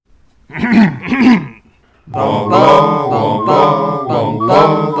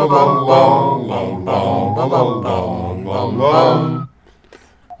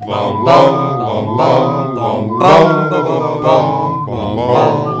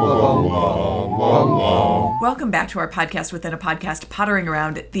Welcome back to our podcast within a podcast, pottering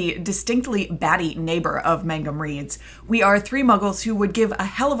around the distinctly batty neighbor of Mangum Reads. We are three muggles who would give a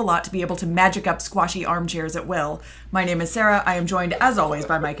hell of a lot to be able to magic up squashy armchairs at will. My name is Sarah. I am joined, as always,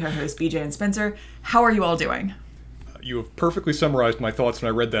 by my co-hosts BJ and Spencer. How are you all doing? You have perfectly summarized my thoughts when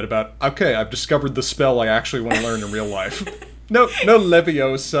I read that about, okay, I've discovered the spell I actually want to learn in real life. No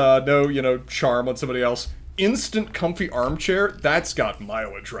Leviosa, no, charm on somebody else. Instant comfy armchair, that's got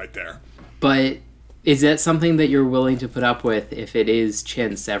mileage right there. But is that something that you're willing to put up with if it is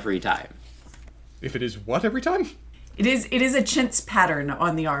chintz every time? If it is what every time? It is a chintz pattern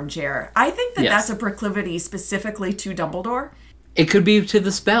on the armchair. I think that that's a proclivity specifically to Dumbledore. It could be to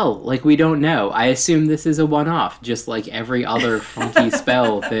the spell. Like, we don't know. I assume this is a one-off, just like every other funky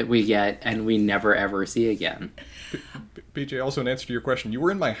spell that we get and we never ever see again. BJ, also in answer to your question, you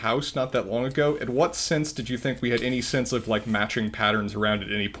were in my house not that long ago. In what sense did you think we had any sense of, like, matching patterns around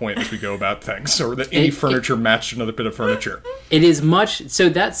at any point as we go about things? Or that any furniture matched another bit of furniture? It is much... So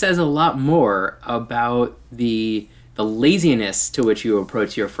that says a lot more about the laziness to which you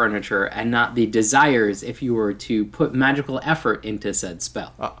approach your furniture and not the desires if you were to put magical effort into said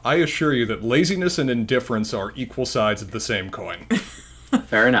spell. I assure you that laziness and indifference are equal sides of the same coin.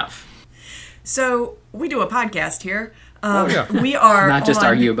 Fair enough. So, we do a podcast here. Yeah. We are not just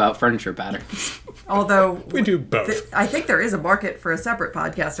argue about furniture patterns. Although... we do both. I think there is a market for a separate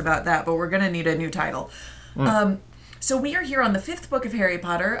podcast about that, but we're going to need a new title. So we are here on the 5th book of Harry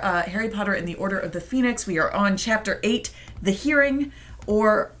Potter, Harry Potter and the Order of the Phoenix. We are on Chapter 8, The Hearing,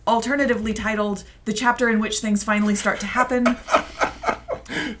 or alternatively titled, The Chapter in Which Things Finally Start to Happen.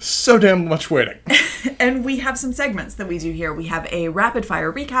 So damn much waiting. And we have some segments that we do here. We have a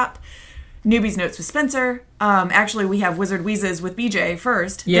rapid-fire recap, Newbie's Notes with Spencer. Actually, we have Wizard Wheezes with BJ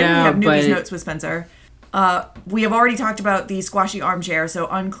first. Yeah, then we have Newbie's Notes with Spencer. We have already talked about the squashy armchair, so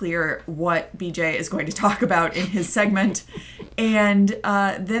unclear what BJ is going to talk about in his segment. And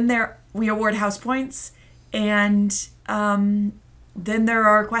then we award house points, and then there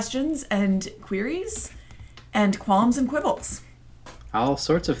are questions and queries and qualms and quibbles. All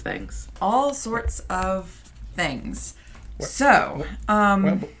sorts of things. All sorts of things. So,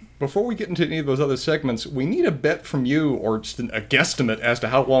 before we get into any of those other segments, we need a bet from you, or just a guesstimate as to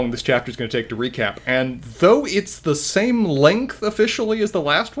how long this chapter is going to take to recap. And though it's the same length officially as the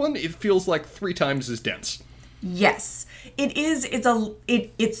last one, it feels like 3 times as dense. Yes, it is.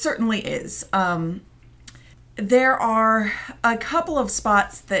 It certainly is. There are a couple of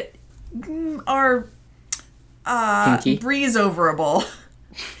spots that are breeze overable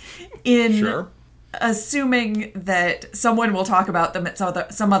in. Sure. Assuming that someone will talk about them at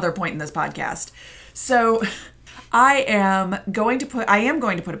some other point in this podcast. So I am going to put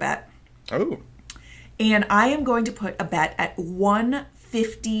a bet. Oh. And I am going to put a bet at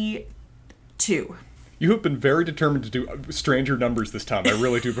 152. You have been very determined to do stranger numbers this time. I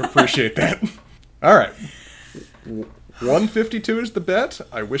really do appreciate that. All right. 152 is the bet.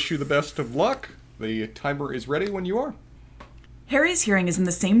 I wish you the best of luck. The timer is ready when you are. Harry's hearing is in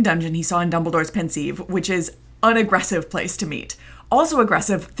the same dungeon he saw in Dumbledore's Pensieve, which is an aggressive place to meet. Also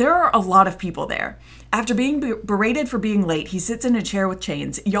aggressive, there are a lot of people there. After being berated for being late, he sits in a chair with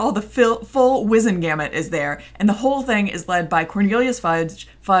chains. Y'all, the full Wizengamot is there, and the whole thing is led by Cornelius Fudge,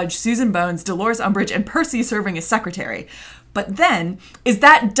 Susan Bones, Dolores Umbridge, and Percy serving as secretary. But then, is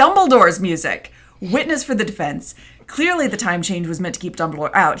that Dumbledore's music? Witness for the defense. Clearly the time change was meant to keep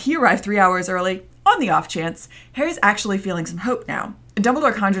Dumbledore out. He arrived 3 hours early. On the off chance, Harry's actually feeling some hope now.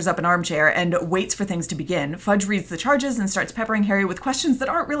 Dumbledore conjures up an armchair and waits for things to begin. Fudge reads the charges and starts peppering Harry with questions that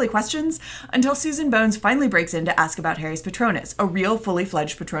aren't really questions, until Susan Bones finally breaks in to ask about Harry's Patronus. A real, fully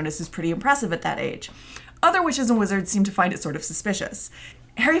fledged Patronus is pretty impressive at that age. Other witches and wizards seem to find it sort of suspicious.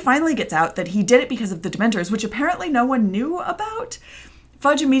 Harry finally gets out that he did it because of the Dementors, which apparently no one knew about.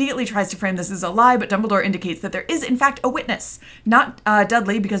 Fudge immediately tries to frame this as a lie, but Dumbledore indicates that there is, in fact, a witness. Not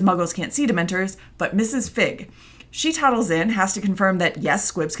Dudley, because Muggles can't see Dementors, but Mrs. Figg. She toddles in, has to confirm that, yes,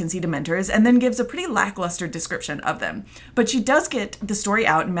 Squibs can see Dementors, and then gives a pretty lackluster description of them. But she does get the story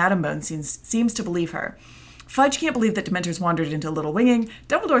out, and Madame Bones seems to believe her. Fudge can't believe that Dementors wandered into Little Winging.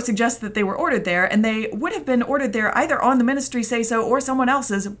 Dumbledore suggests that they were ordered there, and they would have been ordered there either on the Ministry say-so or someone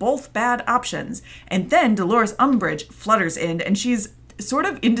else's, both bad options. And then Dolores Umbridge flutters in, and she's sort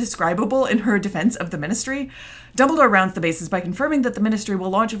of indescribable in her defense of the Ministry. Dumbledore rounds the bases by confirming that the Ministry will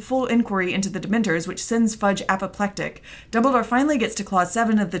launch a full inquiry into the Dementors, which sends Fudge apoplectic. Dumbledore finally gets to Clause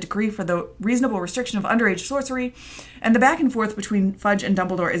 7 of the decree for the reasonable restriction of underage sorcery, and the back and forth between Fudge and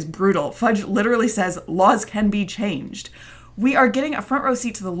Dumbledore is brutal. Fudge literally says, laws can be changed. We are getting a front row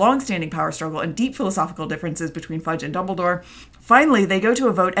seat to the long-standing power struggle and deep philosophical differences between Fudge and Dumbledore. Finally, they go to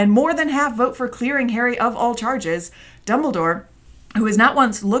a vote, and more than half vote for clearing Harry of all charges. Dumbledore, who has not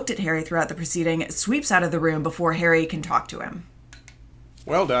once looked at Harry throughout the proceeding, sweeps out of the room before Harry can talk to him.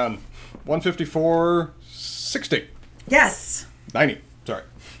 Well done. 154, 60. Yes. 90. Sorry.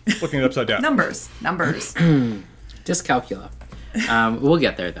 Looking it upside down. Numbers. Dyscalculia. We'll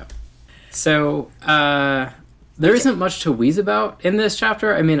get there, though. So, there isn't much to wheeze about in this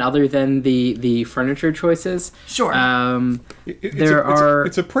chapter. I mean, other than the furniture choices. Sure.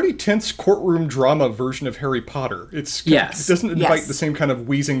 It's a pretty tense courtroom drama version of Harry Potter. It doesn't invite the same kind of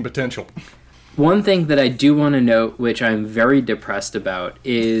wheezing potential. One thing that I do want to note, which I'm very depressed about,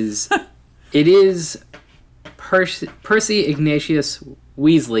 is it is Percy Ignatius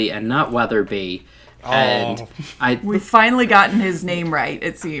Weasley and not Weatherby. And we've finally gotten his name right,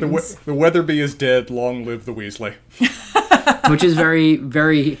 it seems. The Weatherby is dead. Long live the Weasley. Which is very,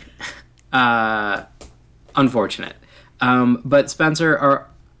 very unfortunate. But Spencer,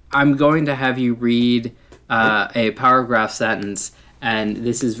 I'm going to have you read a paragraph sentence, and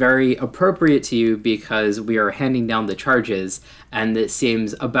this is very appropriate to you because we are handing down the charges, and it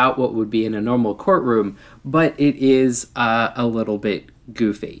seems about what would be in a normal courtroom, but it is a little bit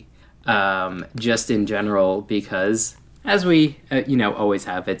goofy. Just in general, because as we always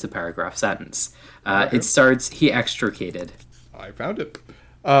have, it's a paragraph sentence. It starts, he extricated. I found it.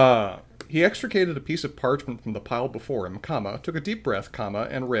 He extricated a piece of parchment from the pile before him, took a deep breath,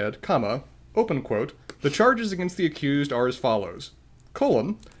 and read, open quote, the charges against the accused are as follows,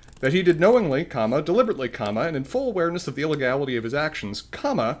 that he did knowingly, deliberately, and in full awareness of the illegality of his actions,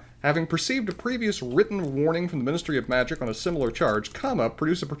 having perceived a previous written warning from the Ministry of Magic on a similar charge,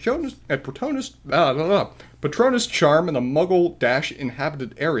 produce a Patronus charm in a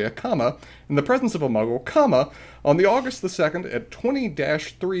Muggle-inhabited area, in the presence of a Muggle, on the August the 2nd at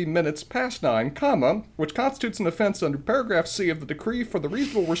 20-3 minutes past 9, which constitutes an offense under paragraph C of the decree for the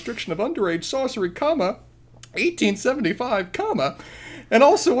reasonable restriction of underage sorcery, 1875, and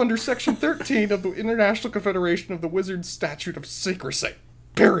also under Section 13 of the International Confederation of the Wizards Statute of Secrecy.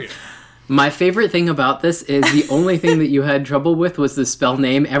 Period. My favorite thing about this is the only thing that you had trouble with was the spell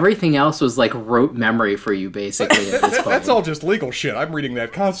name. Everything else was like rote memory for you, basically, at this point. That's all just legal shit. I'm reading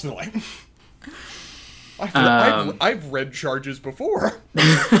that constantly. I've read charges before.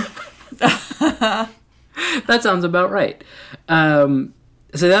 That sounds about right. So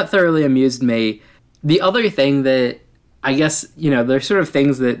that thoroughly amused me. The other thing that I guess, there's sort of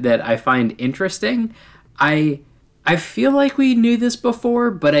things that I find interesting. I feel like we knew this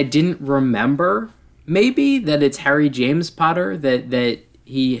before, but I didn't remember maybe that it's Harry James Potter, that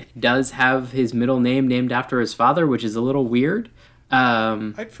he does have his middle name named after his father, which is a little weird.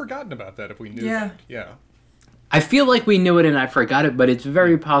 I'd forgotten about that if we knew that. Yeah. I feel like we knew it and I forgot it, but it's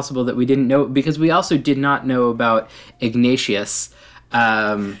very possible that we didn't know it because we also did not know about Ignatius.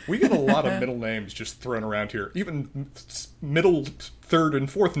 We get a lot of middle names just thrown around here. Even middle, third, and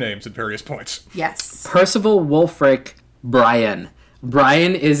fourth names at various points. Yes. Percival Wulfric Brian.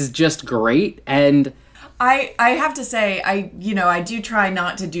 Brian is just great, and I have to say, I do try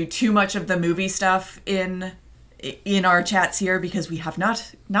not to do too much of the movie stuff in our chats here because we have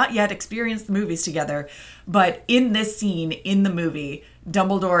not yet experienced the movies together. But in this scene in the movie,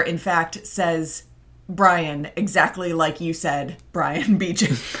 Dumbledore, in fact, says Brian exactly like you said, Brian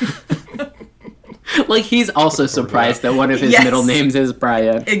Beecham. Like he's also surprised that one of his middle names is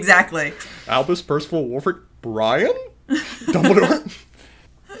Brian. Exactly. Albus Percival Wulfric Brian? Dumbledore?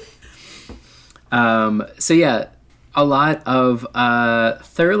 So yeah, a lot of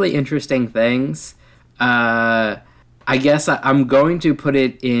thoroughly interesting things. I guess I'm going to put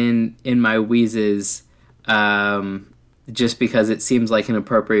it in my wheezes just because it seems like an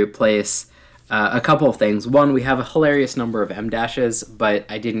appropriate place. A couple of things. One, we have a hilarious number of M-dashes, but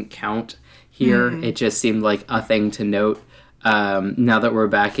I didn't count here. It just seemed like a thing to note. Now that we're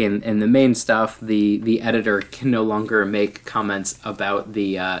back in the main stuff, the editor can no longer make comments about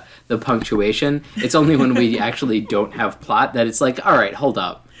the punctuation. It's only when we actually don't have plot that it's like, all right, hold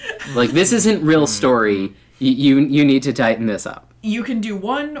up. Like, this isn't real story. You need to tighten this up. You can do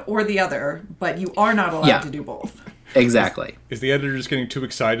one or the other, but you are not allowed to do both. Exactly. Is the editor just getting too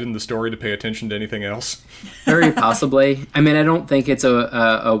excited in the story to pay attention to anything else? Very possibly. I mean, I don't think it's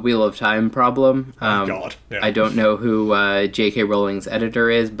a Wheel of Time problem. God. Yeah. I don't know who J.K. Rowling's editor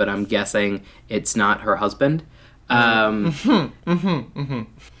is, but I'm guessing it's not her husband. And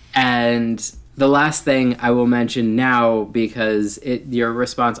the last thing I will mention now, because your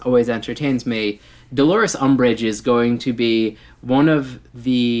response always entertains me, Dolores Umbridge is going to be one of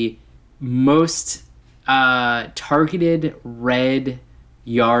the most targeted red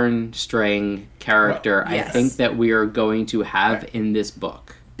yarn string character Yes. I think that we are going to have in this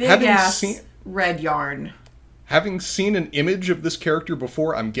book. Big Having ass seen- red yarn. Having seen an image of this character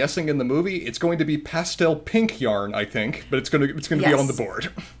before, I'm guessing in the movie, it's going to be pastel pink yarn, I think, but it's going to be Yes. on the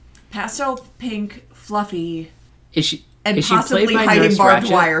board. Pastel pink, fluffy, Is she and is she possibly played by hiding Nurse barbed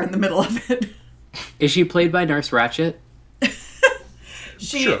Ratched? wire in the middle of it. Is she played by Nurse Ratched?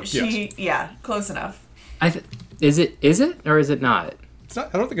 Sure, Yeah, close enough. Is it or is it not? It's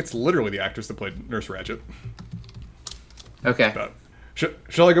not. I don't think it's literally the actress that played Nurse Ratched. Okay. But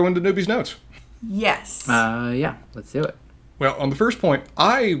shall I go into Newbie's notes? Yes. Yeah, let's do it. Well, on the first point,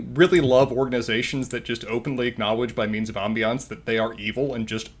 I really love organizations that just openly acknowledge by means of ambiance that they are evil and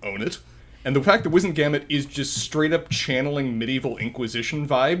just own it. And the fact that Wizengamot is just straight up channeling medieval Inquisition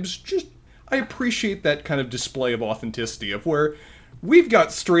vibes, I appreciate that kind of display of authenticity, of where we've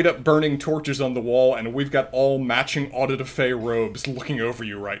got straight up burning torches on the wall and we've got all matching Eau de Fey robes looking over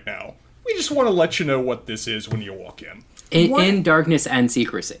you right now. We just want to let you know what this is when you walk in. In darkness and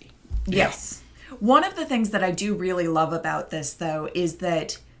secrecy. Yes. One of the things that I do really love about this, though, is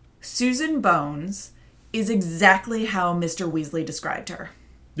that Susan Bones is exactly how Mr. Weasley described her.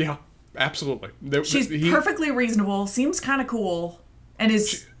 Yeah, absolutely. She's perfectly reasonable, seems kind of cool, and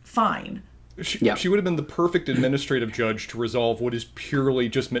is fine. She would have been the perfect administrative judge to resolve what is purely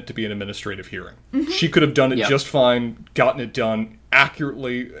just meant to be an administrative hearing. She could have done it just fine, gotten it done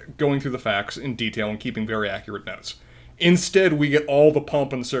accurately, going through the facts in detail and keeping very accurate notes. Instead, we get all the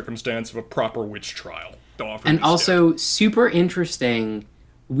pomp and circumstance of a proper witch trial. And also, super interesting,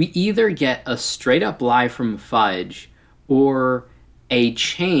 we either get a straight up lie from Fudge or a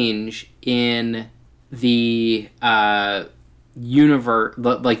change in the universe,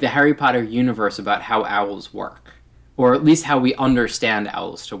 like the Harry Potter universe, about how owls work. Or at least how we understand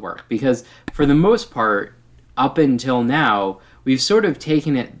owls to work. Because for the most part, up until now, we've sort of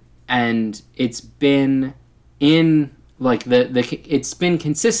taken it and it's been in... like it's been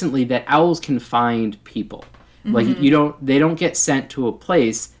consistently that owls can find people. Like they don't get sent to a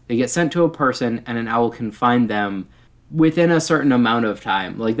place, they get sent to a person and an owl can find them within a certain amount of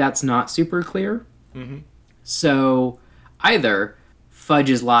time. Like that's not super clear. So either Fudge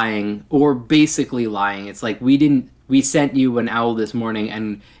is lying or basically lying. It's like we sent you an owl this morning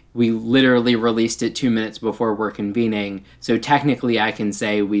and we literally released it 2 minutes before we're convening. So technically I can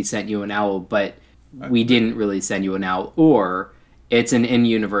say we sent you an owl, but we didn't really send you an owl, or it's an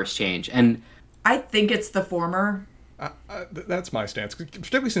in-universe change. And I think it's the former. That's my stance,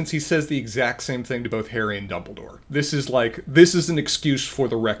 particularly since he says the exact same thing to both Harry and Dumbledore. This is an excuse for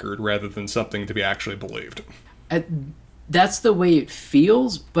the record rather than something to be actually believed. That's the way it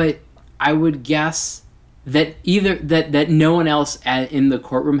feels, but I would guess that either that no one else in the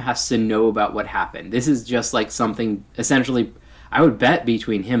courtroom has to know about what happened. This is just like something, essentially, I would bet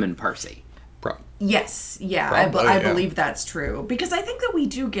between him and Percy. Yes, yeah, Probably, I believe that's true. Because I think that we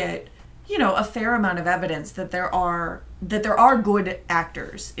do get, a fair amount of evidence that there are good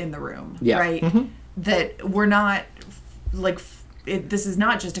actors in the room, right? That we're not, this is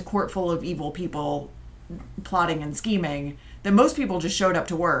not just a court full of evil people plotting and scheming, that most people just showed up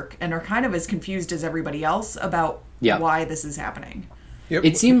to work and are kind of as confused as everybody else about why this is happening. Yep.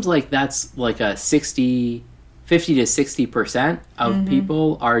 It seems like that's like a 50 to 60% of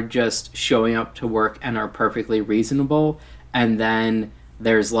people are just showing up to work and are perfectly reasonable. And then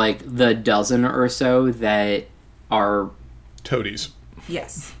there's like the dozen or so that are... Toadies.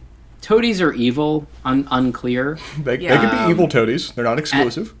 Yes. Toadies are evil, unclear. They can be evil toadies. They're not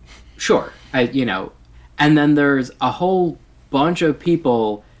exclusive. Sure. And then there's a whole bunch of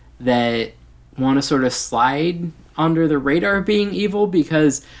people that want to sort of slide under the radar being evil,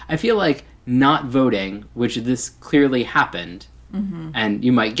 because I feel like not voting, which this clearly happened, and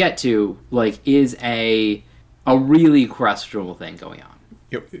you might get to, is a really questionable thing going on.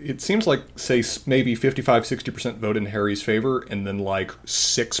 It seems like, say, maybe 55-60% vote in Harry's favor, and then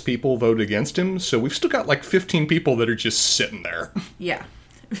 6 people vote against him, so we've still got 15 people that are just sitting there. Yeah.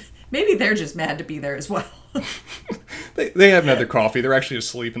 Maybe they're just mad to be there as well. They haven't had their coffee. They're actually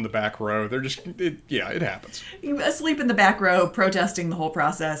asleep in the back row. They're just... it happens. Asleep in the back row, protesting the whole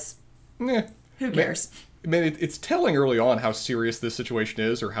process. Yeah. Who cares? I mean, it's telling early on how serious this situation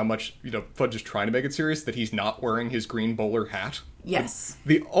is, or how much, Fudge is trying to make it serious, that he's not wearing his green bowler hat. Yes.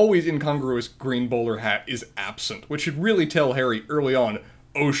 The always incongruous green bowler hat is absent, which should really tell Harry early on,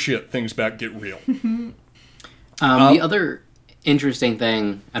 oh shit, things back get real. The other interesting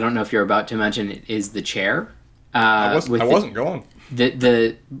thing, I don't know if you're about to mention it, is the chair. I wasn't going.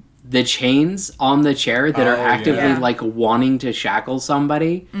 The chains on the chair that are actively like wanting to shackle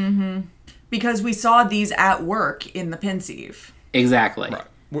somebody. Mm-hmm. Because we saw these at work in the Pensieve. Exactly.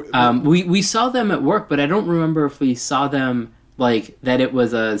 Right. We saw them at work, but I don't remember if we saw them like that it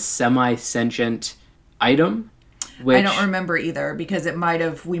was a semi-sentient item. Which, I don't remember either, because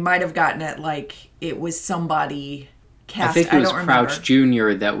we might have gotten it like it was somebody cast. I think it was Crouch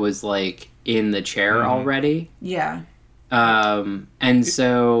Jr. that was like in the chair already. Yeah. And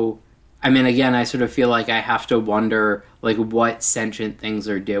so, I mean, again, I sort of feel like I have to wonder like what sentient things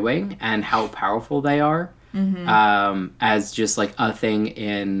are doing and how powerful they are, as just like a thing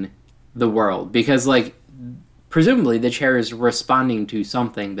in the world, because like presumably the chair is responding to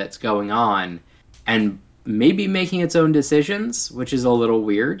something that's going on and maybe making its own decisions, which is a little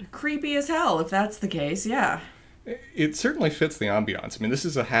weird. Creepy as hell if that's the case, yeah. It certainly fits the ambiance. I mean, this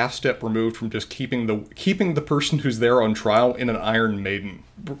is a half step removed from just keeping the person who's there on trial in an Iron Maiden.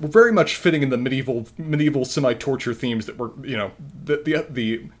 We're very much fitting in the medieval semi-torture themes that we're,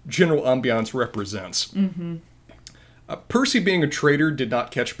 the general ambiance represents. Mm-hmm. Percy being a traitor did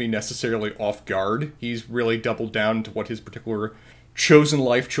not catch me necessarily off guard. He's really doubled down to what his particular chosen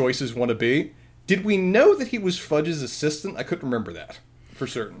life choices want to be. Did we know that he was Fudge's assistant? I couldn't remember that for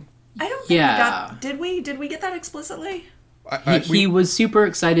certain. I don't think we got... Did we get that explicitly? He was super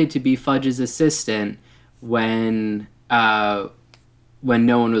excited to be Fudge's assistant when no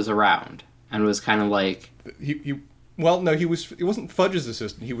one was around, and was kind of like... He wasn't Fudge's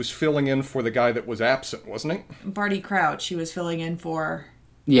assistant. He was filling in for the guy that was absent, wasn't he? Barty Crouch, he was filling in for...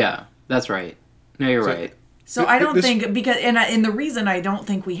 Yeah, that's right. No, you're right. So I don't think, because, and the reason I don't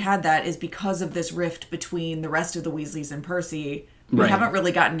think we had that is because of this rift between the rest of the Weasleys and Percy. We haven't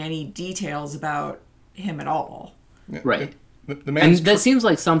really gotten any details about him at all. Right. And that seems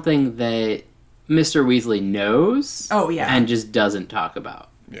like something that Mr. Weasley knows. Oh, yeah. And just doesn't talk about.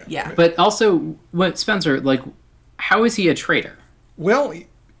 Yeah. But also, Spencer, like, how is he a traitor? Well,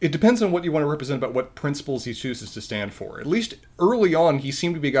 it depends on what you want to represent about what principles he chooses to stand for. At least early on, he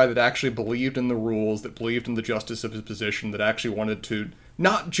seemed to be a guy that actually believed in the rules, that believed in the justice of his position, that actually wanted to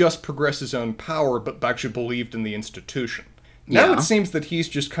not just progress his own power, but actually believed in the institution. Now it seems that he's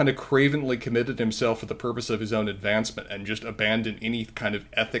just kind of cravenly committed himself for the purpose of his own advancement and just abandoned any kind of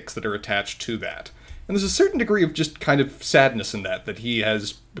ethics that are attached to that. And there's a certain degree of just kind of sadness in that he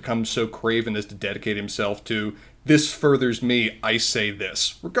has become so craven as to dedicate himself to, this furthers me, I say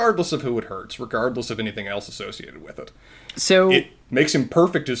this, regardless of who it hurts, regardless of anything else associated with it. So it makes him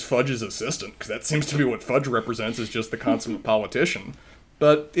perfect as Fudge's assistant, because that seems to be what Fudge represents, as just the consummate politician.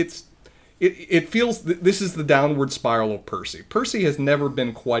 But it feels this is the downward spiral of Percy. Percy has never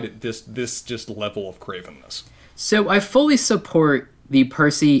been quite at this just level of cravenness. So I fully support the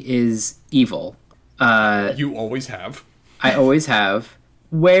Percy is evil. You always have. I always have.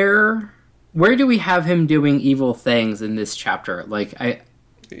 Where do we have him doing evil things in this chapter? Like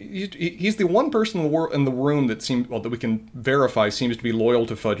he's the one person in the room that that we can verify seems to be loyal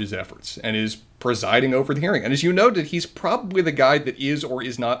to Fudge's efforts and is presiding over the hearing. And as you noted, he's probably the guy that is or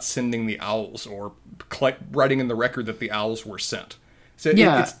is not sending the owls, or writing in the record that the owls were sent. So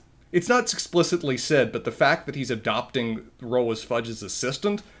it's not explicitly said, but the fact that he's adopting the role as Fudge's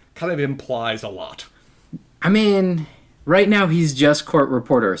assistant kind of implies a lot. I mean, right now he's just court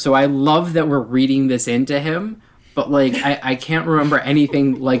reporter, so I love that we're reading this into him. But, like, I can't remember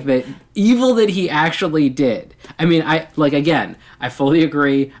anything, like, the evil that he actually did. I mean, I fully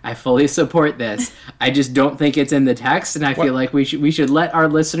agree. I fully support this. I just don't think it's in the text, and I feel like we should let our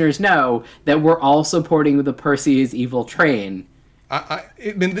listeners know that we're all supporting the Percy is evil train. I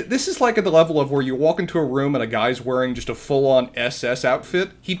mean, this is like at the level of where you walk into a room and a guy's wearing just a full-on SS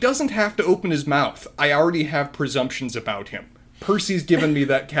outfit. He doesn't have to open his mouth. I already have presumptions about him. Percy's given me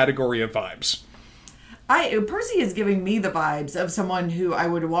that category of vibes. Percy is giving me the vibes of someone who I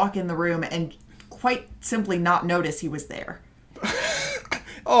would walk in the room and quite simply not notice he was there.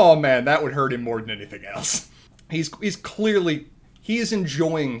 Oh man, that would hurt him more than anything else. He's clearly, he is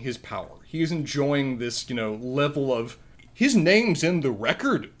enjoying his power. He is enjoying this, level of, his name's in the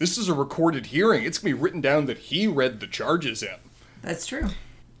record. This is a recorded hearing. It's going to be written down that he read the charges in. That's true.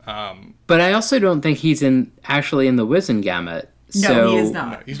 But I also don't think he's actually in the Wizengamot. No, he is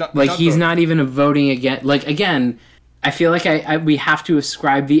not. No, he's not. Like, he's not even voting again. Like, again, I feel like we have to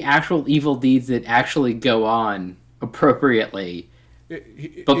ascribe the actual evil deeds that actually go on appropriately.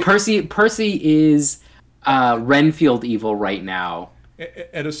 But Percy is Renfield evil right now.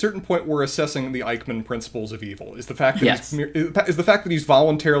 At a certain point, we're assessing the Eichmann principles of evil. Is the fact that he's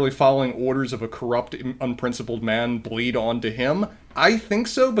voluntarily following orders of a corrupt, unprincipled man bleed onto him? I think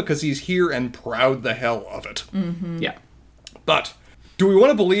so, because he's here and proud the hell of it. Mm-hmm. Yeah. But do we want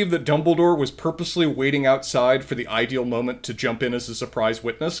to believe that Dumbledore was purposely waiting outside for the ideal moment to jump in as a surprise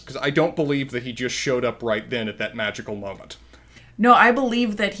witness? Because I don't believe that he just showed up right then at that magical moment. No, I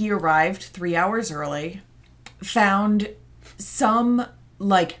believe that he arrived 3 hours early, found some,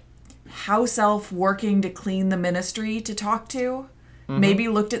 house elf working to clean the ministry to talk to, maybe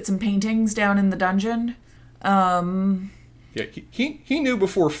looked at some paintings down in the dungeon. Yeah, he knew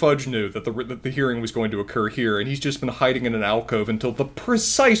before Fudge knew that the hearing was going to occur here, and he's just been hiding in an alcove until the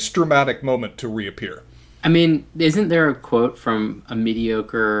precise dramatic moment to reappear. I mean, isn't there a quote from a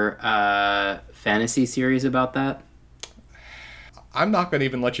mediocre fantasy series about that? I'm not going to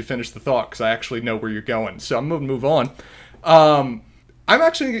even let you finish the thought, because I actually know where you're going, so I'm going to move on. I'm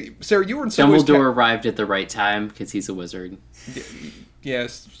actually... Sarah, you were in some ways... Dumbledore arrived at the right time, because he's a wizard.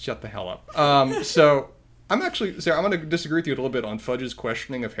 Yes, shut the hell up. So... Sarah, I'm going to disagree with you a little bit on Fudge's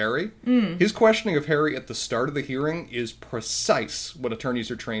questioning of Harry. His questioning of Harry at the start of the hearing is precise what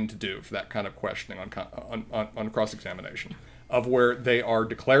attorneys are trained to do for that kind of questioning on cross-examination, of where they are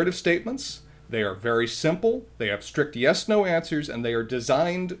declarative statements, they are very simple, they have strict yes-no answers, and they are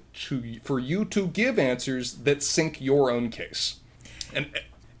designed for you to give answers that sink your own case. And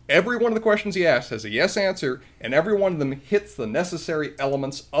every one of the questions he asks has a yes answer, and every one of them hits the necessary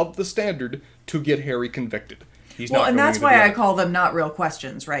elements of the standard to get Harry convicted. And that's why I call them not real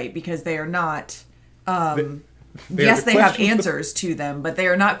questions, right? Because they are not... they have answers to them, but they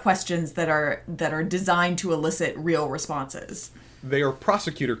are not questions that are designed to elicit real responses. They are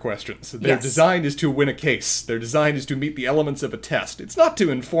prosecutor questions. Their design is to win a case. Their design is to meet the elements of a test. It's not to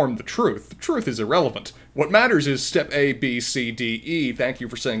inform the truth. The truth is irrelevant. What matters is step A, B, C, D, E. Thank you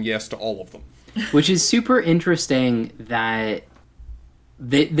for saying yes to all of them. Which is super interesting that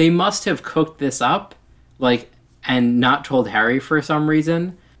they must have cooked this up, and not told Harry for some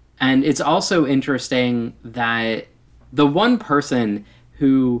reason. And it's also interesting that the one person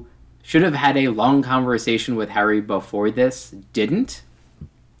who should have had a long conversation with Harry before this didn't,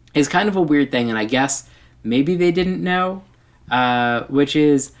 is kind of a weird thing, and I guess maybe they didn't know, which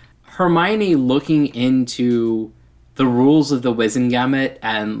is Hermione looking into the rules of the Wizengamot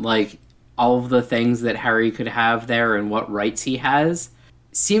and, all of the things that Harry could have there and what rights he has,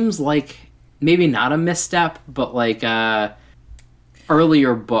 seems like maybe not a misstep, but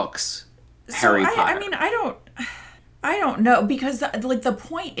earlier books Harry Potter. I don't know, because the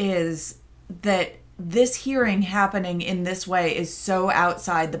point is that this hearing happening in this way is so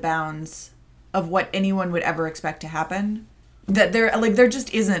outside the bounds of what anyone would ever expect to happen that there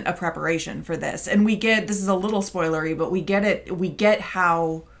just isn't a preparation for this. And this is a little spoilery, but we get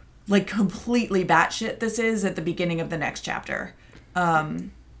how completely batshit this is at the beginning of the next chapter.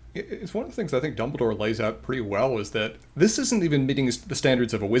 It's one of the things I think Dumbledore lays out pretty well, is that this isn't even meeting the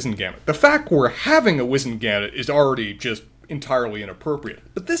standards of a Wizengamot. The fact we're having a Wizengamot is already just entirely inappropriate.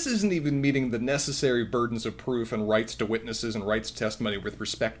 But this isn't even meeting the necessary burdens of proof and rights to witnesses and rights to testimony with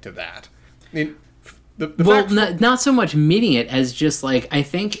respect to that. I mean, not so much meeting it as just I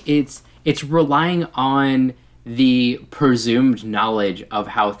think it's relying on the presumed knowledge of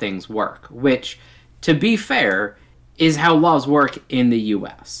how things work, which, to be fair, is how laws work in the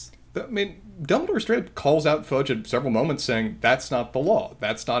U.S. I mean, Dumbledore straight up calls out Fudge at several moments saying, that's not the law.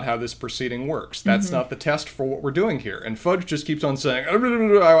 That's not how this proceeding works. That's not the test for what we're doing here. And Fudge just keeps on saying,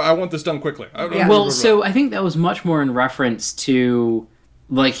 I want this done quickly. Yeah. Well, so I think that was much more in reference to,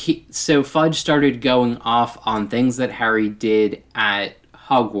 so Fudge started going off on things that Harry did at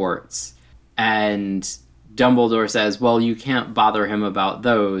Hogwarts. And Dumbledore says, well, you can't bother him about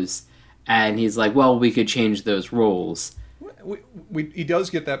those. And he's like, well, we could change those rules. He does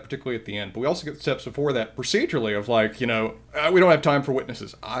get that particularly at the end, but we also get steps before that procedurally of we don't have time for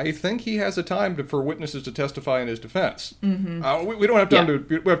witnesses. I think he has a time for witnesses to testify in his defense. Mm-hmm. We don't have time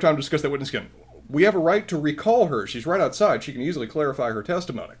we have time to discuss that witness again. We have a right to recall her. She's right outside. She can easily clarify her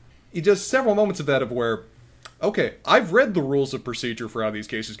testimony. He does several moments of that of where, okay, I've read the rules of procedure for how these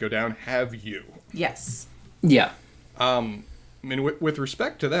cases go down. Have you? Yes. Yeah. With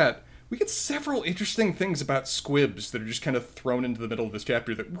respect to that, we get several interesting things about squibs that are just kind of thrown into the middle of this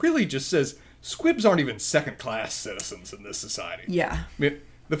chapter that really just says squibs aren't even second-class citizens in this society. Yeah.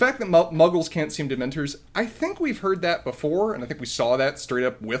 The fact that muggles can't seem Dementors, I think we've heard that before, and I think we saw that straight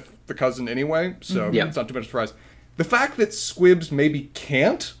up with the cousin anyway, so it's not too much surprise. The fact that Squibbs maybe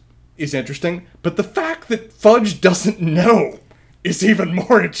can't is interesting, but the fact that Fudge doesn't know is even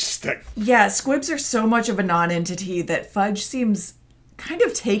more interesting. Yeah, Squibs are so much of a non-entity that Fudge seems kind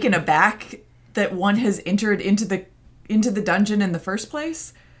of taken aback that one has entered into the dungeon in the first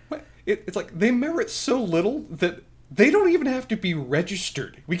place. It's like they merit so little that they don't even have to be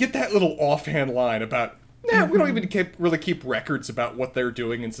registered. We get that little offhand line about, we don't even really keep records about what they're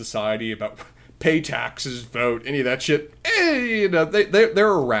doing in society, about pay taxes, vote, any of that shit.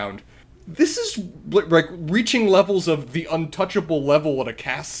 They're around. This is like reaching levels of the untouchable level in a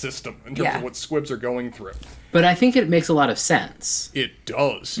caste system in terms of what Squibs are going through. But I think it makes a lot of sense. It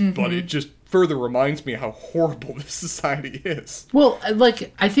does, but it just further reminds me how horrible this society is. Well,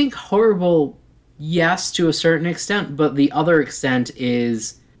 like, I think horrible, yes, to a certain extent, but the other extent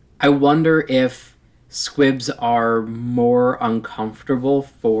is, I wonder if Squibs are more uncomfortable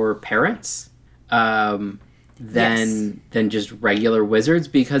for parents than just regular wizards,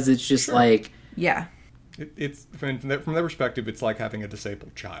 because it's just like... Yeah. It's from their perspective, it's like having a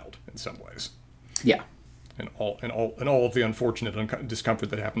disabled child in some ways. Yeah. And all of the unfortunate discomfort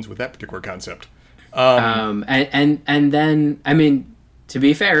that happens with that particular concept. And then, I mean, to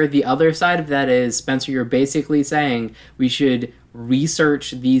be fair, the other side of that is, Spencer, you're basically saying we should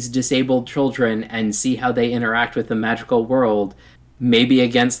research these disabled children and see how they interact with the magical world, maybe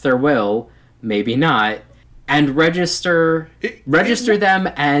against their will, maybe not, and register them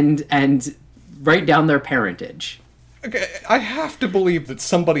and write down their parentage. Okay, I have to believe that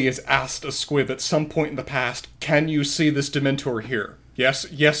somebody has asked a Squib at some point in the past, can you see this Dementor here?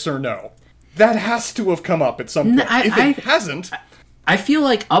 Yes or no? That has to have come up at some point. If it hasn't... I feel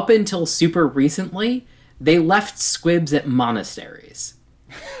like up until super recently, they left Squibs at monasteries.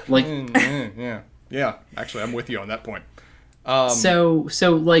 Like... Yeah. Actually, I'm with you on that point. So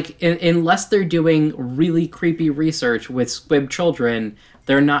like, unless they're doing really creepy research with Squib children,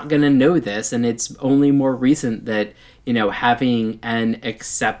 they're not going to know this, and it's only more recent that, having an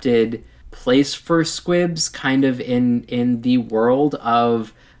accepted place for Squibs kind of in the world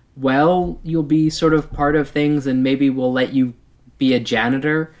of, well, you'll be sort of part of things and maybe we'll let you be a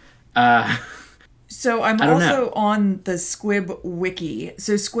janitor. So I'm also on the Squib wiki.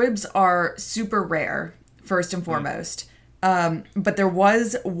 So Squibs are super rare, first and foremost. But there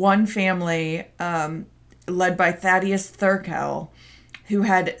was one family led by Thaddeus Thurkel who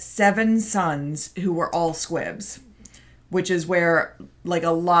had 7 sons who were all Squibs, which is where like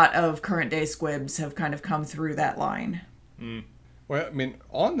a lot of current day Squibs have kind of come through that line. Well, I mean,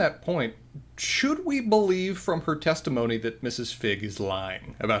 on that point, should we believe from her testimony that Mrs. Fig is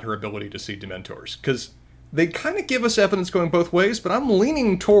lying about her ability to see Dementors? Because they kind of give us evidence going both ways, but I'm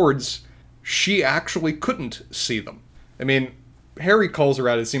leaning towards she actually couldn't see them. I mean, Harry calls her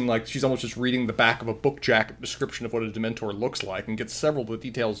out. It seemed like she's almost just reading the back of a book jacket description of what a Dementor looks like and gets several of the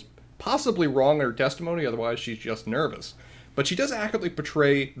details possibly wrong in her testimony, otherwise she's just nervous. But she does accurately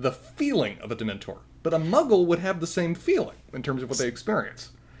portray the feeling of a Dementor. But a Muggle would have the same feeling in terms of what they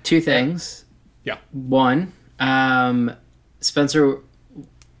experience. 2 things. Yeah. 1, Spencer,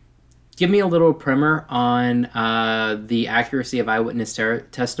 give me a little primer on the accuracy of eyewitness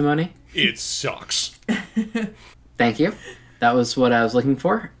testimony. It sucks. Thank you. That was what I was looking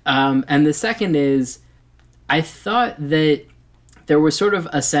for. And the second is, I thought that there was sort of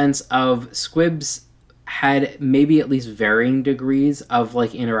a sense of Squibs had maybe at least varying degrees of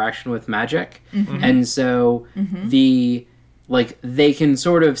like interaction with magic. Mm-hmm. And so they can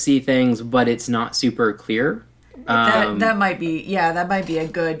sort of see things, but it's not super clear. That might be a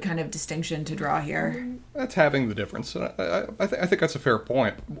good kind of distinction to draw here. That's having the difference. I think that's a fair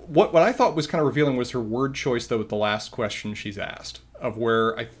point. What I thought was kind of revealing was her word choice, though, with the last question she's asked, of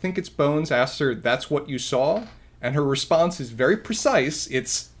where I think it's Bones asks her, "That's what you saw?" And her response is very precise.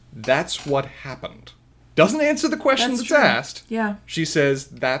 It's, "That's what happened." Doesn't answer the question that's asked. Yeah. She says,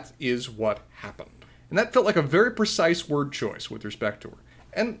 "That is what happened." And that felt like a very precise word choice with respect to her.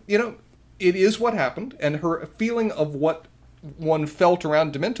 And, it is what happened, and her feeling of what one felt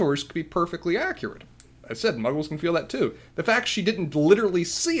around Dementors could be perfectly accurate. I said, Muggles can feel that too. The fact she didn't literally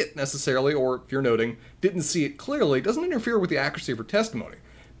see it necessarily, or if you're noting, didn't see it clearly, doesn't interfere with the accuracy of her testimony.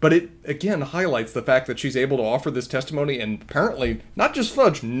 But it, again, highlights the fact that she's able to offer this testimony, and apparently, not just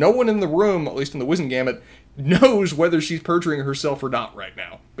Fudge, no one in the room, at least in the Wizengamot, knows whether she's perjuring herself or not right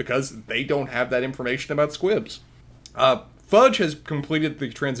now, because they don't have that information about Squibs. Fudge has completed the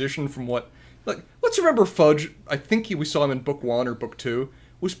transition from let's remember Fudge, I think we saw him in book 1 or book 2,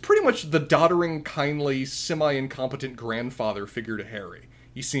 was pretty much the doddering, kindly, semi-incompetent grandfather figure to Harry.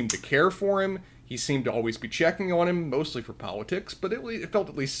 He seemed to care for him, he seemed to always be checking on him, mostly for politics, but it felt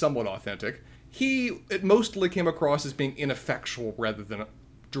at least somewhat authentic. it mostly came across as being ineffectual rather than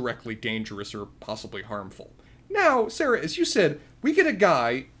directly dangerous or possibly harmful. Now, Sarah, as you said, we get a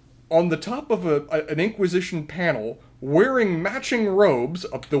guy on the top of an Inquisition panel wearing matching robes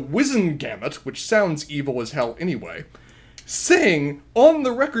of the Wizengamot, which sounds evil as hell anyway, saying, on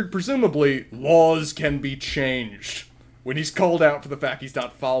the record presumably, laws can be changed, when he's called out for the fact he's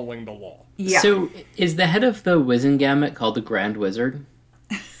not following the law. Yeah. So, is the head of the Wizengamot called the Grand Wizard?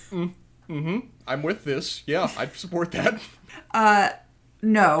 I'm with this. Yeah, I'd support that.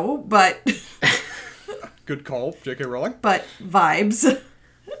 No, but Good call, J.K. Rowling. but vibes.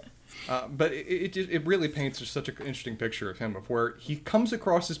 But it really paints just such an interesting picture of him, of where he comes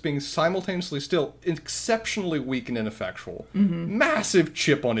across as being simultaneously still exceptionally weak and ineffectual, massive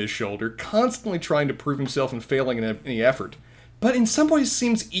chip on his shoulder, constantly trying to prove himself and failing in any effort, but in some ways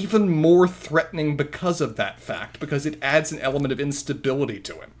seems even more threatening because of that fact, because it adds an element of instability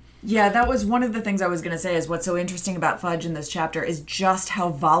to him. Yeah, that was one of the things I was going to say is what's so interesting about Fudge in this chapter is just how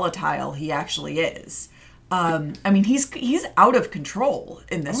volatile he actually is. I mean, he's out of control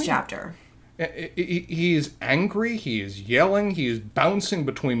in this chapter. He is angry, he is yelling, he is bouncing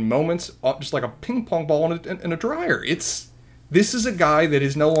between moments, just like a ping pong ball in a dryer. This is a guy that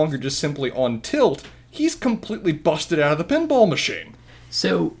is no longer just simply on tilt, he's completely busted out of the pinball machine.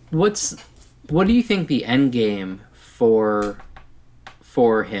 So, what do you think the end game for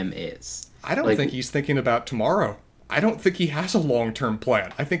him is? I don't think he's thinking about tomorrow. I don't think he has a long-term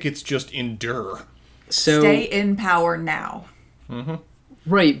plan. I think it's just endure. So, Stay in power now.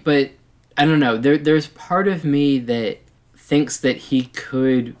 right, but I don't know. There's part of me that thinks that he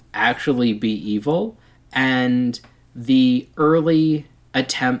could actually be evil, and the early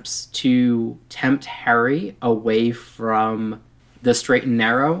attempts to tempt Harry away from the straight and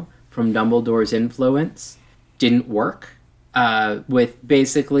narrow, from Dumbledore's influence, didn't work. With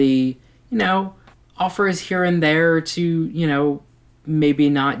basically, offers here and there to, maybe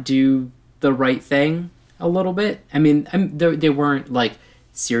not do the right thing a little bit. I mean, they weren't like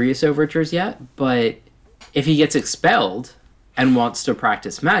serious overtures yet, but if he gets expelled and wants to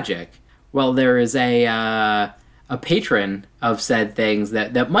practice magic, well, there is a patron of said things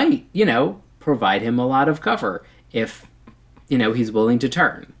that might, provide him a lot of cover if, he's willing to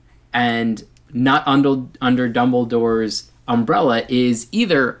turn. And not under Dumbledore's umbrella is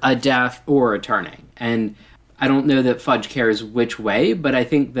either a death or a turning. And I don't know that Fudge cares which way, but I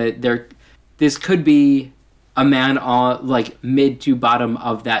think that this could be a man on like mid to bottom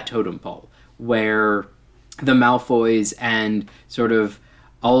of that totem pole, where the Malfoys and sort of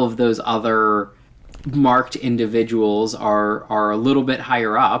all of those other marked individuals are a little bit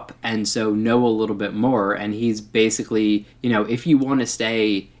higher up, and so know a little bit more. And he's basically, if you want to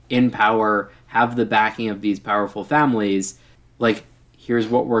stay in power, have the backing of these powerful families, like, here's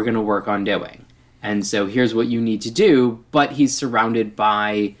what we're going to work on doing. And so here's what you need to do, but he's surrounded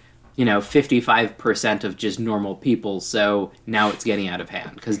by 55% of just normal people, so now it's getting out of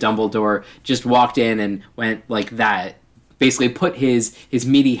hand. Because Dumbledore just walked in and went like that, basically put his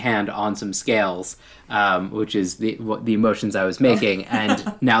meaty hand on some scales, which is the emotions I was making,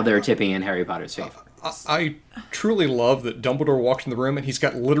 and now they're tipping in Harry Potter's favor. I truly love that Dumbledore walks in the room and he's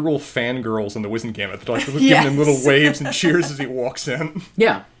got literal fangirls in the Wizengamot that are like, giving him little waves and cheers as he walks in.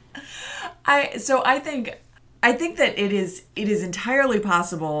 Yeah. I think that it is entirely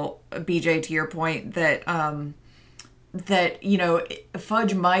possible, BJ, to your point, that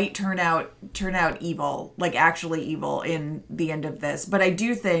Fudge might turn out evil, like actually evil in the end of this. But I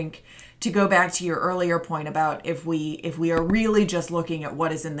do think, to go back to your earlier point about if we are really just looking at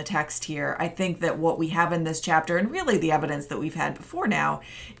what is in the text here, I think that what we have in this chapter, and really the evidence that we've had before now,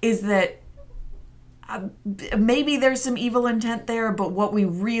 is that maybe there's some evil intent there, but what we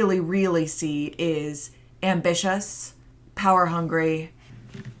really, really see is ambitious, power-hungry,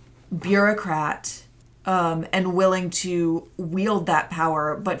 bureaucrat, and willing to wield that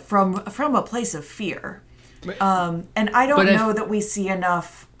power, but from a place of fear. And I don't know that we see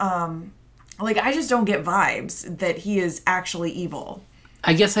enough. I just don't get vibes that he is actually evil.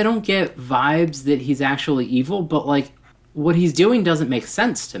 I guess I don't get vibes that he's actually evil, but like what he's doing doesn't make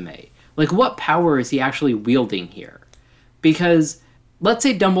sense to me. Like, what power is he actually wielding here? Because let's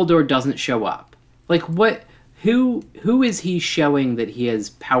say Dumbledore doesn't show up. Like, who is he showing that he has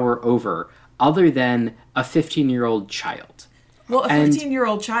power over other than a 15-year-old child? Well, a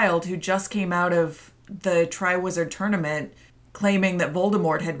 15-year-old child who just came out of the Triwizard Tournament claiming that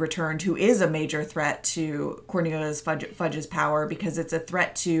Voldemort had returned, who is a major threat to Cornelius Fudge's power because it's a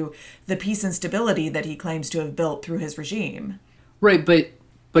threat to the peace and stability that he claims to have built through his regime. Right, but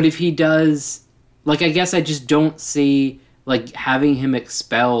if he does, like, I guess I just don't see, like, having him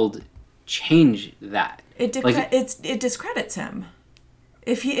expelled change that. It discredits him.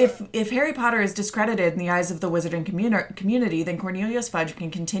 If Harry Potter is discredited in the eyes of the wizarding community, then Cornelius Fudge can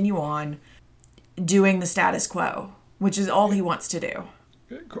continue on doing the status quo, which is all he wants to do.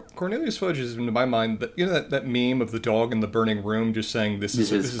 Cornelius Fudge is, in my mind, that meme of the dog in the burning room just saying this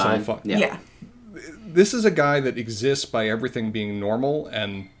is all fine. Yeah. This is a guy that exists by everything being normal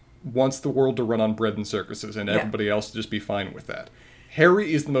and wants the world to run on bread and circuses and everybody else to just be fine with that.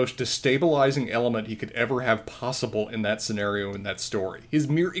 Harry is the most destabilizing element he could ever have possible in that scenario, in that story. His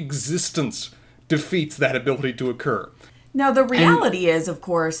mere existence defeats that ability to occur. Now, the reality is, of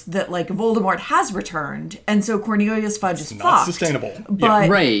course, that, like, Voldemort has returned, and so Cornelius Fudge is not fucked. Sustainable. But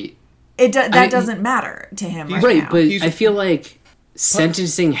right. That doesn't matter to him right now. But I feel like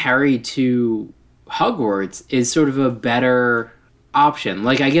sentencing Harry to Hogwarts is sort of a better option.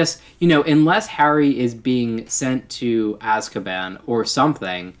 Like, I guess, unless Harry is being sent to Azkaban or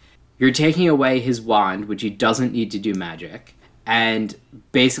something, you're taking away his wand, which he doesn't need to do magic, and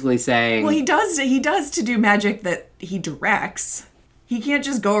basically saying... Well, he does to do magic that he directs. He can't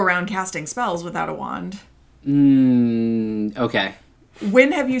just go around casting spells without a wand. Okay.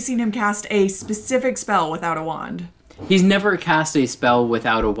 When have you seen him cast a specific spell without a wand? He's never cast a spell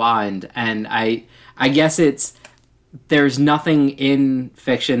without a wand, and I guess there's nothing in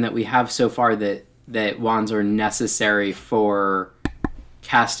fiction that we have so far that wands are necessary for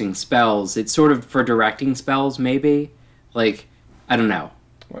casting spells. It's sort of for directing spells, maybe. Like, I don't know.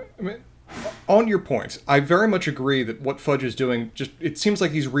 I mean, on your point, I very much agree that what Fudge is doing, it seems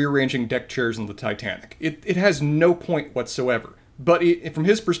like he's rearranging deck chairs in the Titanic. It has no point whatsoever. But from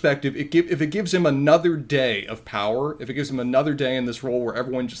his perspective, if it gives him another day of power, if it gives him another day in this role where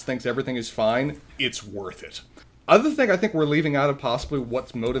everyone just thinks everything is fine, it's worth it. Other thing I think we're leaving out of possibly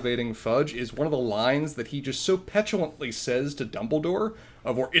what's motivating Fudge is one of the lines that he just so petulantly says to Dumbledore,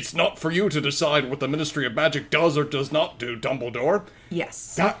 it's not for you to decide what the Ministry of Magic does or does not do, Dumbledore.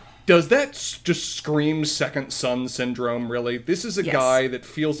 Yes. Does that just scream second son syndrome, really? This is a guy that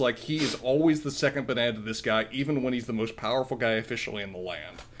feels like he is always the second banana to this guy, even when he's the most powerful guy officially in the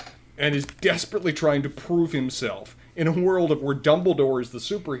land. And is desperately trying to prove himself in a world of where Dumbledore is the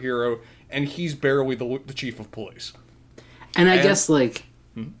superhero and he's barely the chief of police. And I guess,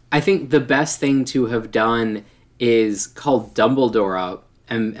 I think the best thing to have done is call Dumbledore up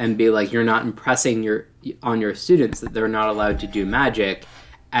and be like, you're not impressing on your students that they're not allowed to do magic,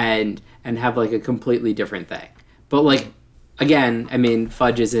 and have, like, a completely different thing. But, like, again, I mean,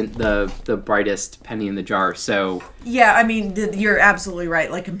 Fudge isn't the brightest penny in the jar, so... Yeah, I mean, you're absolutely right.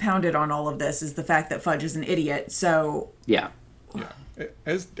 Like, compounded on all of this is the fact that Fudge is an idiot, so... Yeah.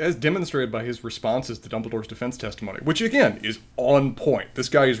 As demonstrated by his responses to Dumbledore's defense testimony, which, again, is on point. This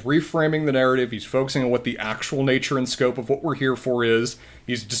guy is reframing the narrative. He's focusing on what the actual nature and scope of what we're here for is.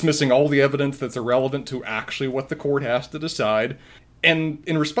 He's dismissing all the evidence that's irrelevant to actually what the court has to decide. And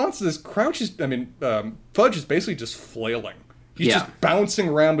in response to this, Fudge is basically just flailing. He's just bouncing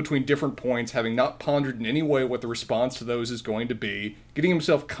around between different points, having not pondered in any way what the response to those is going to be, getting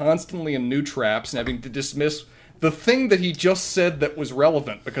himself constantly in new traps, and having to dismiss the thing that he just said that was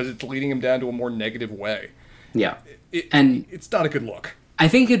relevant because it's leading him down to a more negative way. Yeah. It's not a good look. I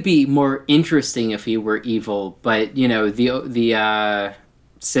think it'd be more interesting if he were evil, but, the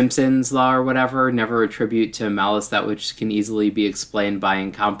Simpsons law or whatever never attribute to malice that which can easily be explained by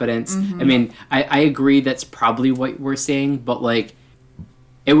incompetence. Mm-hmm. I mean, I agree that's probably what we're seeing, but, like,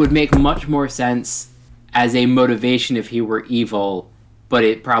 it would make much more sense as a motivation if he were evil, but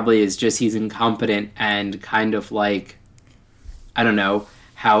it probably is just he's incompetent and kind of like, I don't know,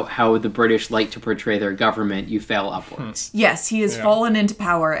 how the British like to portray their government, you fail upwards. Yes, he has fallen into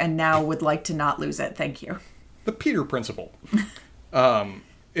power and now would like to not lose it. Thank you. The Peter principle.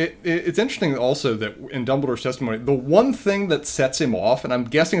 It's interesting also that in Dumbledore's testimony, the one thing that sets him off, and I'm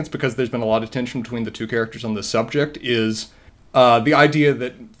guessing it's because there's been a lot of tension between the two characters on this subject, is the idea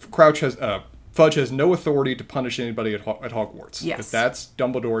that Fudge has no authority to punish anybody at Hogwarts. Yes. That that's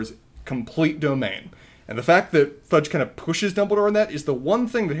Dumbledore's complete domain. And the fact that Fudge kind of pushes Dumbledore on that is the one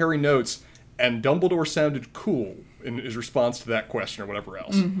thing that Harry notes, and Dumbledore sounded cool in his response to that question or whatever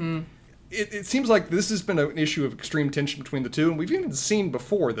else. Mm-hmm. It seems like this has been an issue of extreme tension between the two, and we've even seen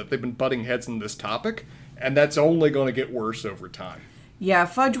before that they've been butting heads on this topic, and that's only going to get worse over time. Yeah,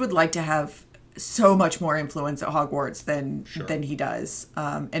 Fudge would like to have so much more influence at Hogwarts than he does,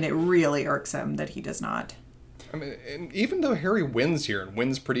 and it really irks him that he does not. I mean, and even though Harry wins here, and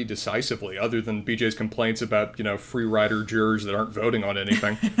wins pretty decisively, other than BJ's complaints about, free rider jurors that aren't voting on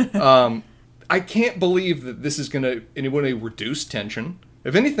anything, I can't believe that this is going to in any way reduce tension.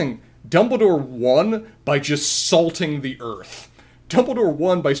 If anything, Dumbledore won by just salting the earth. Dumbledore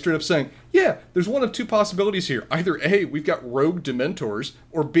won by straight up saying, yeah, there's one of two possibilities here. Either A, we've got rogue Dementors,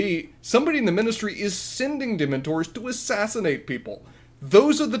 or B, somebody in the Ministry is sending Dementors to assassinate people.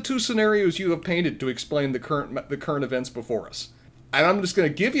 Those are the two scenarios you have painted to explain the current events before us. And I'm just going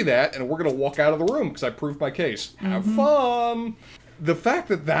to give you that, and we're going to walk out of the room because I proved my case. Have fun! The fact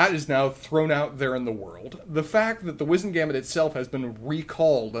that that is now thrown out there in the world, the fact that the Wizengamot itself has been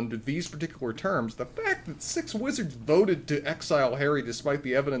recalled under these particular terms, the fact that 6 wizards voted to exile Harry despite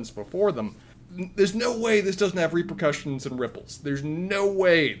the evidence before them, there's no way this doesn't have repercussions and ripples. There's no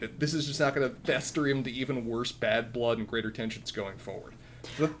way that this is just not going to fester him to even worse bad blood and greater tensions going forward.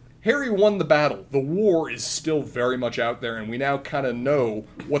 Harry won the battle. The war is still very much out there, and we now kind of know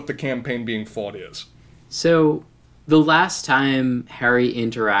what the campaign being fought is. So, the last time Harry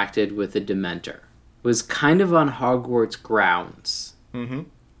interacted with a Dementor was kind of on Hogwarts grounds. Mm-hmm.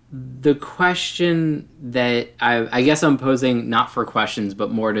 The question that I guess I'm posing, not for questions,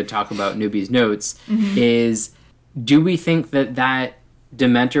 but more to talk about Newbie's notes, is, do we think that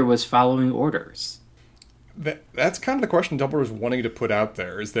Dementor was following orders? That's kind of the question Dumbledore's wanting to put out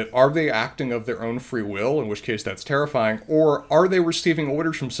there, is that are they acting of their own free will, in which case that's terrifying, or are they receiving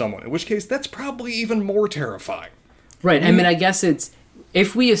orders from someone, in which case that's probably even more terrifying. Right, I mean, I guess it's,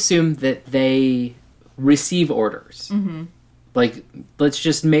 if we assume that they receive orders, like, let's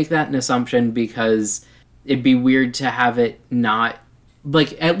just make that an assumption because it'd be weird to have it not,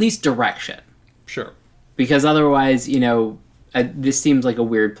 like, at least direction. Sure. Because otherwise, this seems like a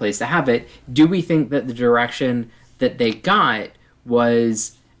weird place to have it. Do we think that the direction that they got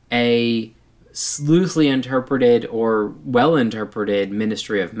was a loosely interpreted or well-interpreted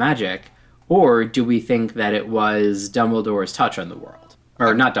Ministry of Magic, or do we think that it was Dumbledore's touch on the world?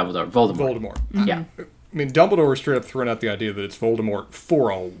 Or not Dumbledore, Voldemort. Yeah. I mean, Dumbledore straight up thrown out the idea that it's Voldemort for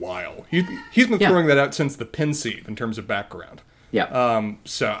a while. He's been throwing that out since the Pensieve in terms of background. Yeah.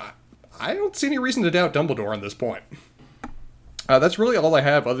 So I don't see any reason to doubt Dumbledore on this point. That's really all I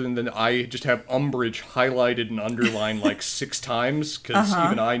have, other than I just have Umbridge highlighted and underlined like 6 times, because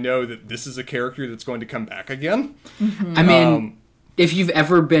even I know that this is a character that's going to come back again. I mean, if you've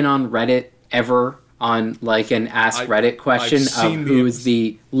ever been on Reddit, on like an Ask Reddit question of who is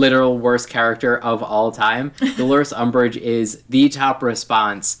the literal worst character of all time, Dolores Umbridge is the top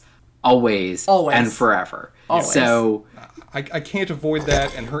response always. And forever. Always. So I can't avoid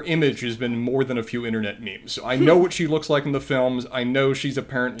that, and her image has been more than a few internet memes. So I know what she looks like in the films. I know she's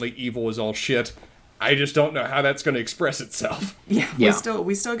apparently evil as all shit. I just don't know how that's going to express itself. Yeah.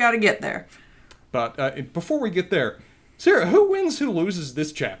 We still got to get there. But before we get there, Sarah, who wins, who loses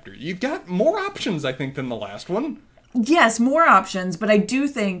this chapter? You've got more options, I think, than the last one. Yes, more options, but I do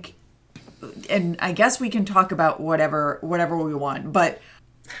think, and I guess we can talk about whatever we want, but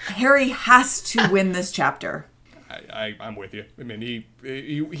Harry has to win this chapter. I'm with you. I mean,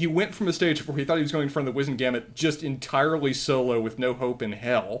 he went from a stage where he thought he was going in front of the Wizengamot just entirely solo with no hope in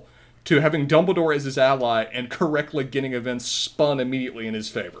hell, to having Dumbledore as his ally and correctly getting events spun immediately in his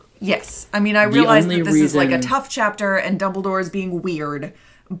favor. Yes. I mean, I realize that this is like a tough chapter and Dumbledore is being weird,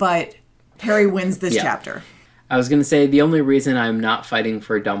 but Harry wins this chapter. I was going to say, the only reason I'm not fighting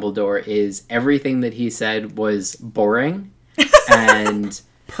for Dumbledore is everything that he said was boring and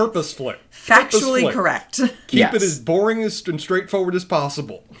purposefully. Factually correct. Keep it as boring and straightforward as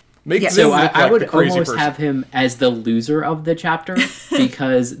possible. So I would almost have him as the loser of the chapter,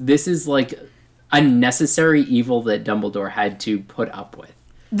 because this is like a necessary evil that Dumbledore had to put up with.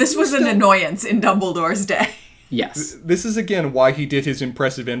 This was an annoyance in Dumbledore's day. Yes. This is, again, why he did his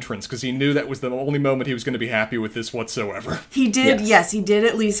impressive entrance, because he knew that was the only moment he was going to be happy with this whatsoever. He did, yes, he did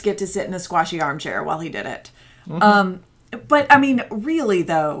at least get to sit in a squashy armchair while he did it. But, I mean, really,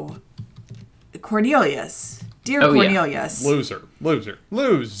 though, Cornelius... Dear Cornelius. Yeah.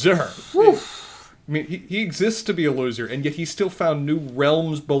 Loser. Whew. I mean, he exists to be a loser, and yet he still found new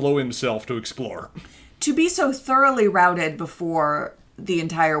realms below himself to explore. To be so thoroughly routed before the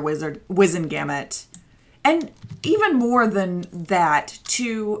entire Wizengamot, and even more than that,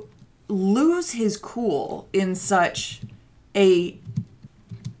 to lose his cool in such a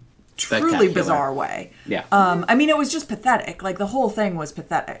truly bizarre way. Yeah. I mean, it was just pathetic. Like, the whole thing was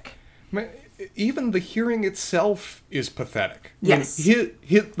pathetic. I mean, even the hearing itself is pathetic. Yes.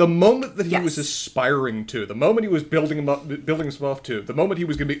 The moment that he was aspiring to, the moment he was building himself to, the moment he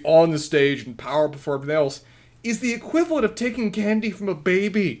was going to be on the stage and powerful before everything else, is the equivalent of taking candy from a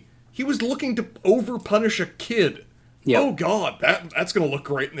baby. He was looking to over-punish a kid. Yep. Oh, God, that's going to look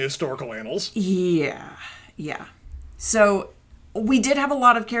great in the historical annals. Yeah. So, we did have a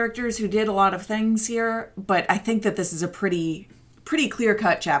lot of characters who did a lot of things here, but I think that this is a pretty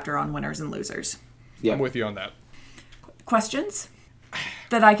clear-cut chapter on winners and losers. Yeah. I'm with you on that. Questions?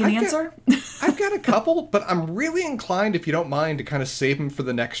 that I can answer? I've got a couple, but I'm really inclined, if you don't mind, to kind of save them for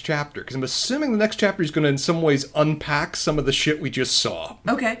the next chapter, because I'm assuming the next chapter is going to, in some ways, unpack some of the shit we just saw.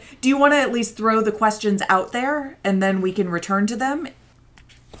 Okay. Do you want to at least throw the questions out there, and then we can return to them?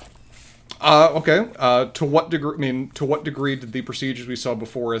 Okay. To what degree did the procedures we saw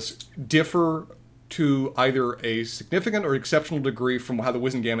before us differ to either a significant or exceptional degree from how the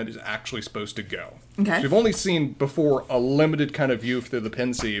Wizengamot is actually supposed to go? Okay. So we've only seen before a limited kind of view through the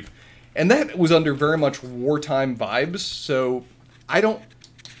Pensieve, and that was under very much wartime vibes, so I don't...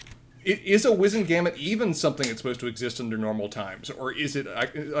 Is a Wizengamot even something that's supposed to exist under normal times, or is it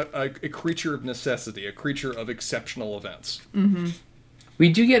a creature of necessity, a creature of exceptional events? Mm-hmm. We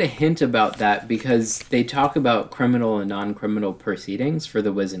do get a hint about that because they talk about criminal and non-criminal proceedings for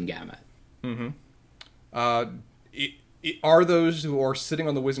the Wizengamot. Mm-hmm. Are those who are sitting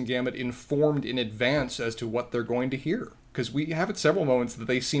on the Wizengamot informed in advance as to what they're going to hear? Because we have at several moments that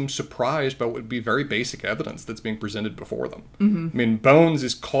they seem surprised by what would be very basic evidence that's being presented before them. Mm-hmm. I mean, Bones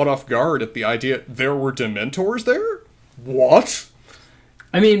is caught off guard at the idea there were Dementors there? What?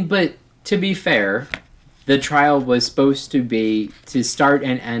 I mean, but to be fair, the trial was supposed to start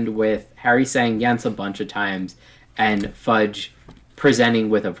and end with Harry saying yes a bunch of times and Fudge presenting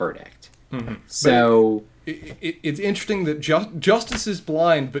with a verdict. Mm-hmm. So... It's interesting that justice is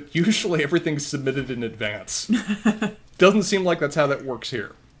blind, but usually everything's submitted in advance. Doesn't seem like that's how that works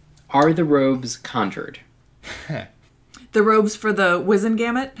here. Are the robes conjured? The robes for the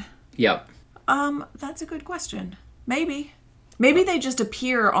Wizengamot? Yep. That's a good question. Maybe. Maybe they just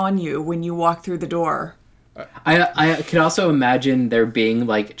appear on you when you walk through the door. I could also imagine there being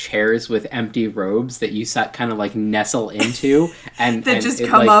like chairs with empty robes that you kind of like nestle into and that and just it,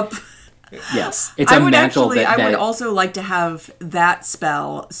 come like, up. Yes, it's a mantle. I would also like to have that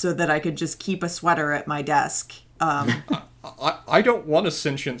spell so that I could just keep a sweater at my desk. I don't want a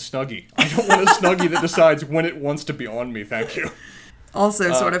sentient Snuggie. I don't want a Snuggie that decides when it wants to be on me. Thank you.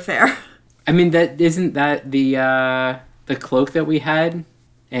 Also, sort of fair. I mean, isn't that the cloak that we had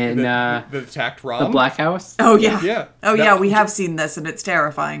in that attacked Rom? The Black House? Oh yeah. Yeah. Oh yeah. We have seen this, and it's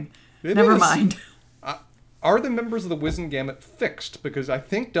terrifying. Never mind. Are the members of the Wizengamot fixed? Because I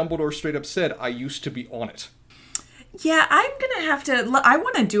think Dumbledore straight up said, I used to be on it. Yeah, I'm going to have to... I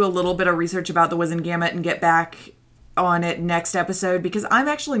want to do a little bit of research about the Wizengamot and get back on it next episode, because I'm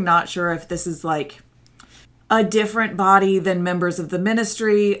actually not sure if this is, like, a different body than members of the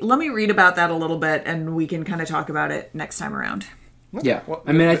Ministry. Let me read about that a little bit, and we can kind of talk about it next time around. Yeah. Well,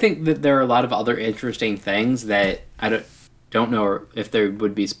 I mean, I think that there are a lot of other interesting things that I don't know if there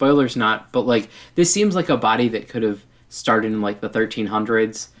would be spoilers or not, but like this seems like a body that could have started in like the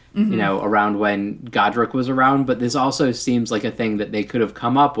 1300s, you know, around when Godric was around, but this also seems like a thing that they could have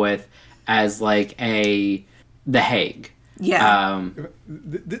come up with as like the Hague. Yeah.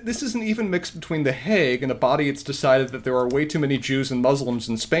 This isn't even mixed between the Hague and a body it's decided that there are way too many Jews and Muslims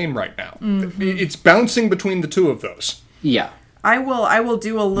in Spain right now. Mm-hmm. It's bouncing between the two of those. Yeah. I will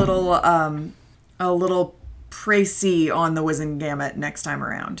do a little précis on the Wizengamot next time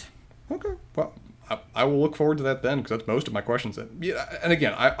around. Okay. Well, I will look forward to that then, because that's most of my questions. Yeah, and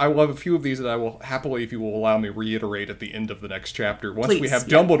again, I will have a few of these that I will happily, if you will allow me, reiterate at the end of the next chapter. Once we have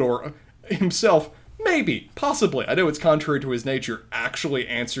Dumbledore himself, maybe, possibly, I know it's contrary to his nature, actually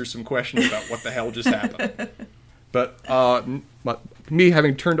answer some questions about what the hell just happened. But me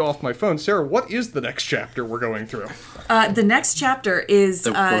having turned off my phone, Sarah, what is the next chapter we're going through? The next chapter is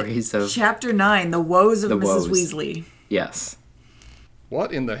Chapter 9, The Woes of Mrs. Weasley. Yes.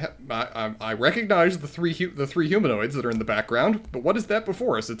 What in the I recognize the three humanoids that are in the background, but what is that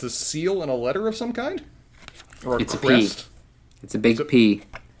before us? It's a seal and a letter of some kind? Or a crest? P. It's a big P.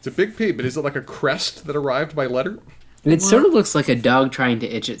 It's a big P, but is it like a crest that arrived by letter? It sort of looks like a dog trying to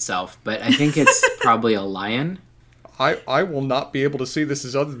itch itself, but I think it's probably a lion. I will not be able to see this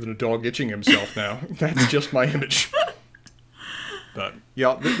as other than a dog itching himself now. That's just my image. But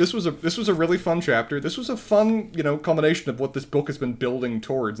yeah, this was a really fun chapter. This was a fun, culmination of what this book has been building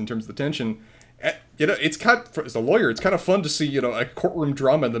towards in terms of the tension. It's kind of, as a lawyer, it's kind of fun to see, a courtroom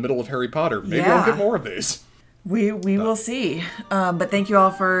drama in the middle of Harry Potter. Maybe I'll get more of these. We will see. But thank you all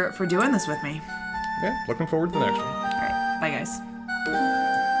for doing this with me. Yeah, looking forward to the next one. All right. Bye, guys.